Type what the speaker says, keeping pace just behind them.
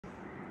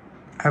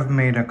I've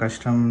made a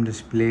custom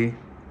display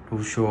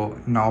to show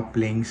now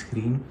playing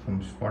screen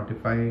from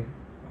Spotify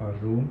or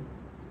Roon.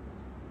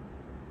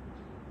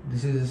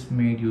 This is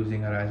made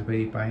using a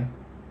Raspberry Pi,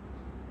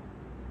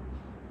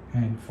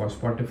 and for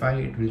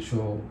Spotify it will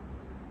show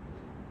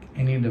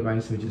any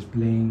device which is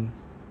playing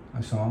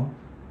a song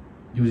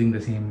using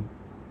the same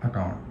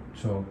account.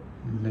 So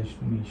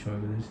let me show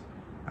you this.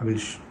 I will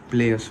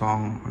play a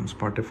song on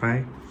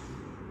Spotify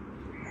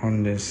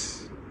on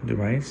this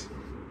device.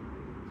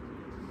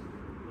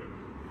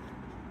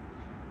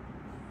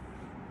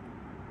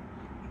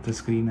 The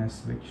screen has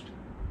switched.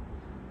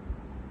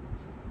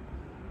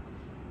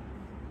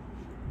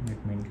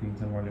 Let me increase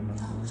the volume a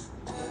little.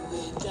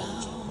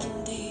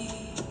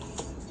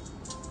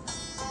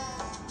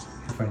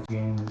 If I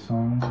change the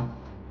song,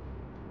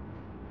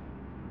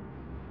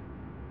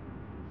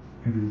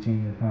 it will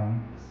change the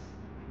song.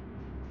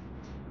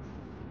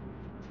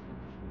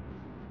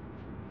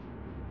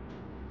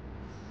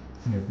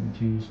 Let me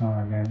change the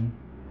song again.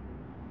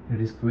 It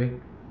is quick.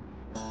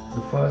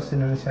 The first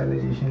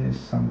initialization is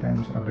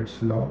sometimes a bit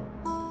slow,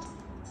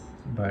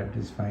 but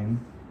it's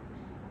fine.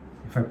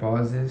 If I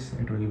pause this,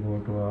 it will go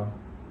to a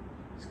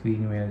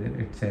screen where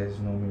it says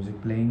no music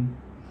playing.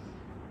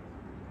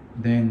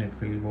 Then it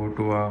will go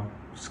to a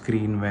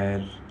screen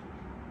where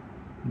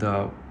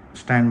the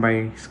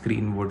standby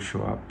screen would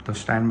show up. The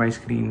standby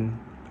screen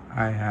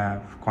I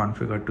have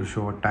configured to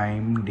show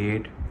time,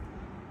 date,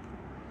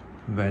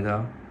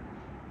 weather.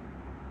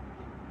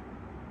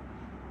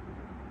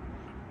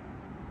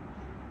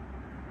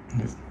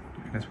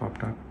 It has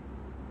popped up.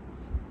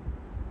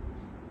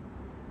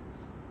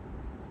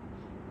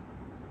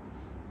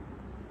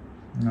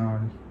 Now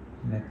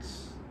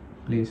let's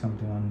play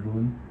something on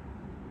Roon.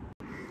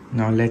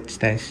 Now let's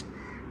test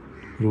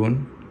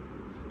Roon.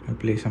 I'll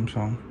play some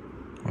song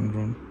on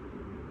Roon.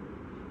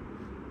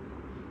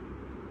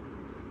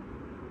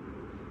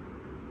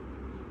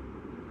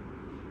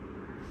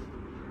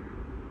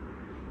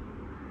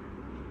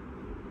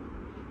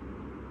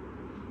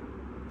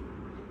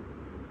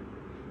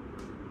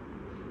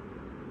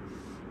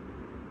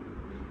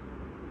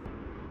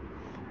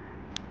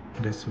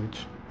 Let's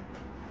switch.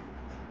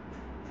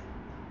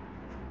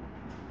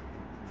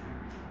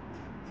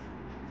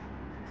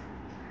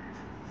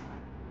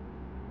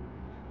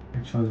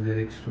 It shows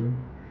lyrics too.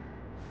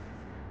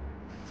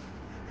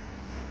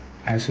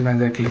 As soon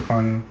as I click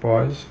on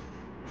pause,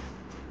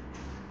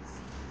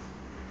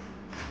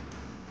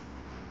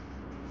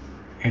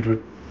 it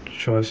would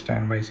show a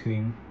standby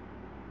screen.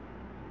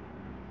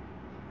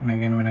 And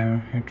again, when I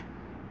hit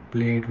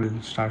play, it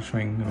will start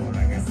showing the roll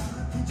again.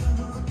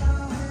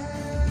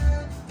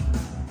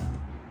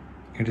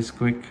 It is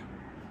quick.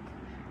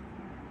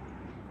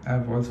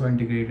 I've also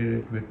integrated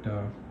it with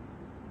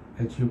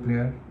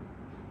HQPlayer.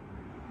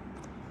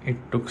 It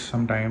took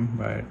some time,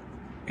 but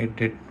it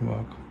did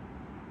work.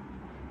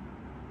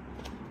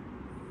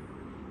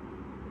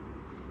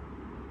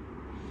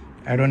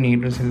 I don't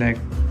need to select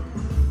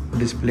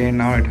display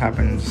now, it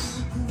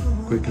happens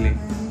quickly.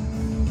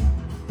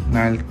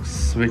 Now I'll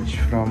switch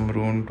from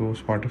Roon to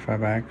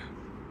Spotify back.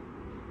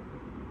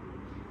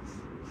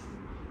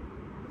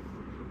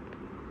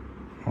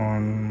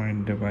 On my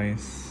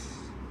device.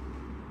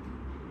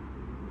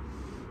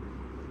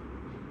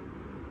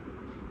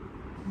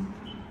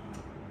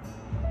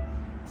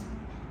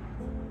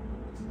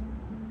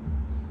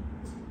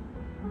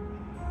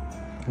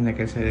 Like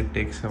I said, it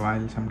takes a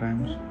while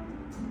sometimes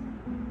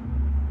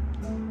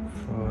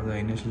for the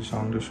initial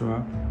song to show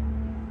up,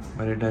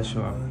 but it does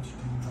show up.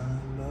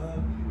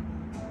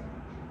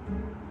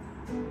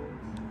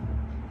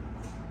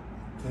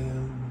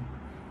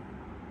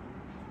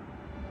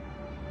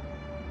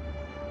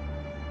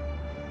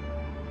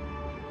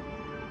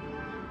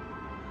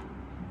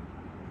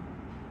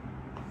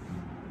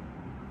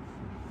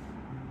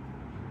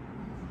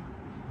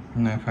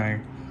 And if I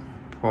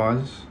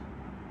pause,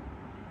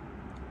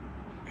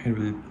 it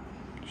will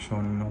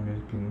show no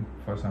music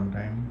for some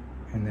time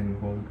and then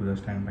go to the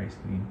standby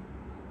screen.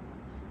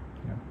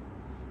 Yeah.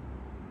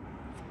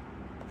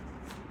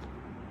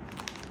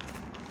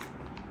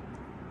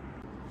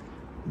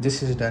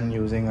 This is done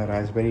using a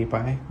Raspberry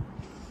Pi,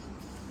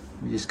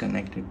 which is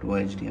connected to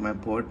a HDMI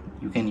port.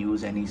 You can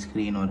use any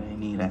screen or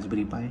any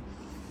Raspberry Pi.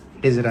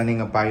 It is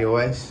running a Pi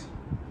OS.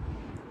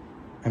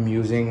 I'm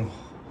using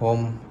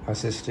Home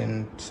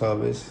Assistant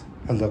service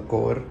as the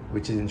core,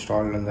 which is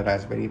installed on the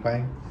Raspberry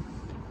Pi.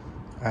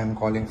 I'm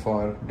calling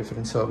for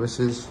different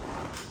services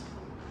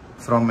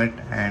from it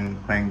and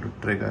trying to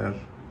trigger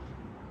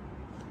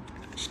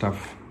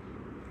stuff.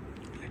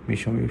 Let me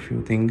show you a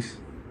few things.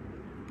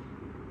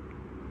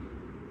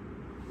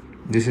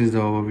 This is the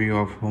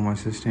overview of Home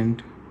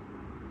Assistant.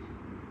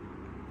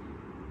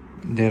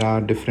 There are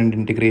different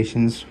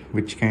integrations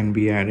which can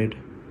be added.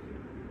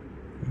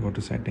 Go to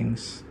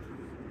settings,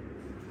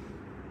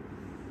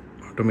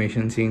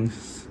 automation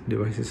scenes,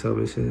 devices,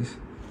 services.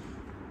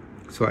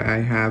 So I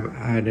have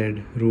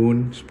added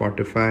Roon,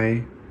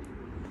 Spotify,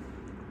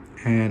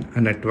 and a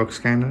network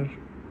scanner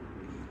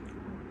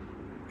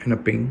and a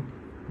ping.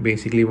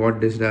 Basically what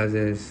this does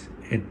is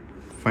it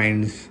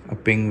finds a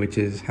ping which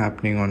is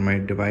happening on my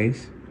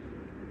device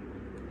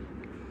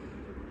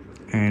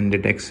and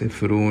detects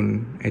if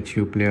Roon,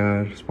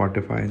 HQPlayer,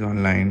 Spotify is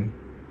online,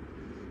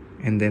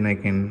 and then I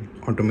can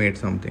automate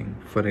something.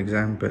 For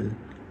example,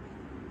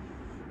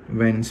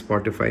 when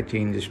Spotify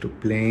changes to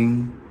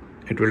playing,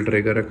 it will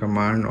trigger a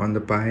command on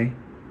the Pi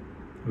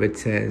which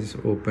says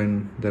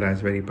open the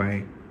Raspberry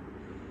Pi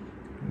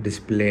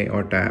display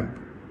or tab.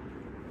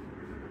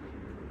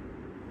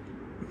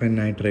 When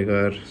I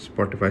trigger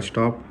Spotify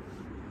stop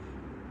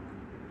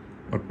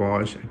or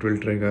pause, it will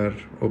trigger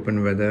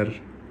open weather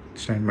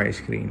standby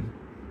screen.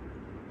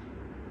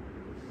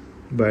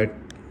 But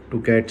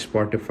to get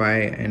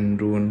Spotify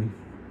and Roon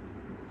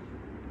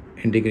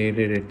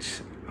integrated,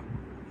 it's a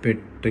bit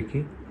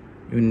tricky.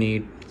 You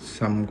need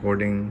some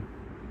coding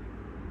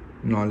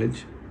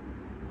knowledge.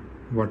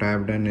 What I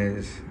have done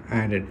is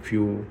added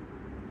few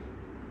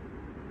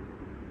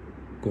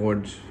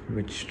codes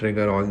which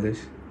trigger all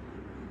this,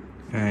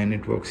 and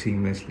it works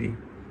seamlessly.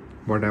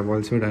 What I've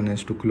also done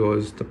is to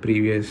close the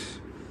previous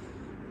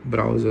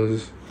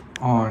browsers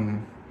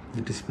on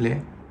the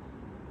display.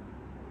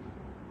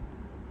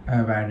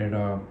 I've added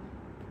a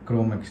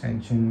Chrome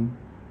extension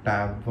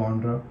tab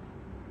wanderer.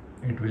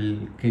 It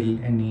will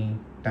kill any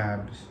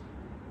tabs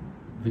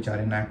which are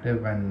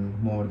inactive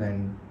and more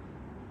than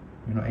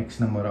X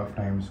number of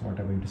times,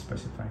 whatever you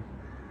specify.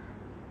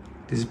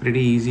 This is pretty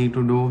easy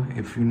to do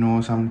if you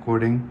know some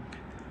coding.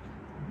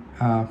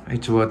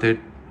 It's worth it,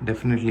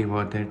 definitely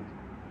worth it.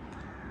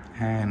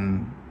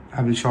 And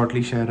I will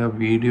shortly share a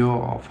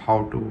video of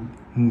how to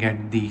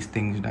get these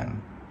things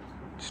done.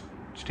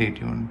 Stay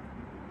tuned.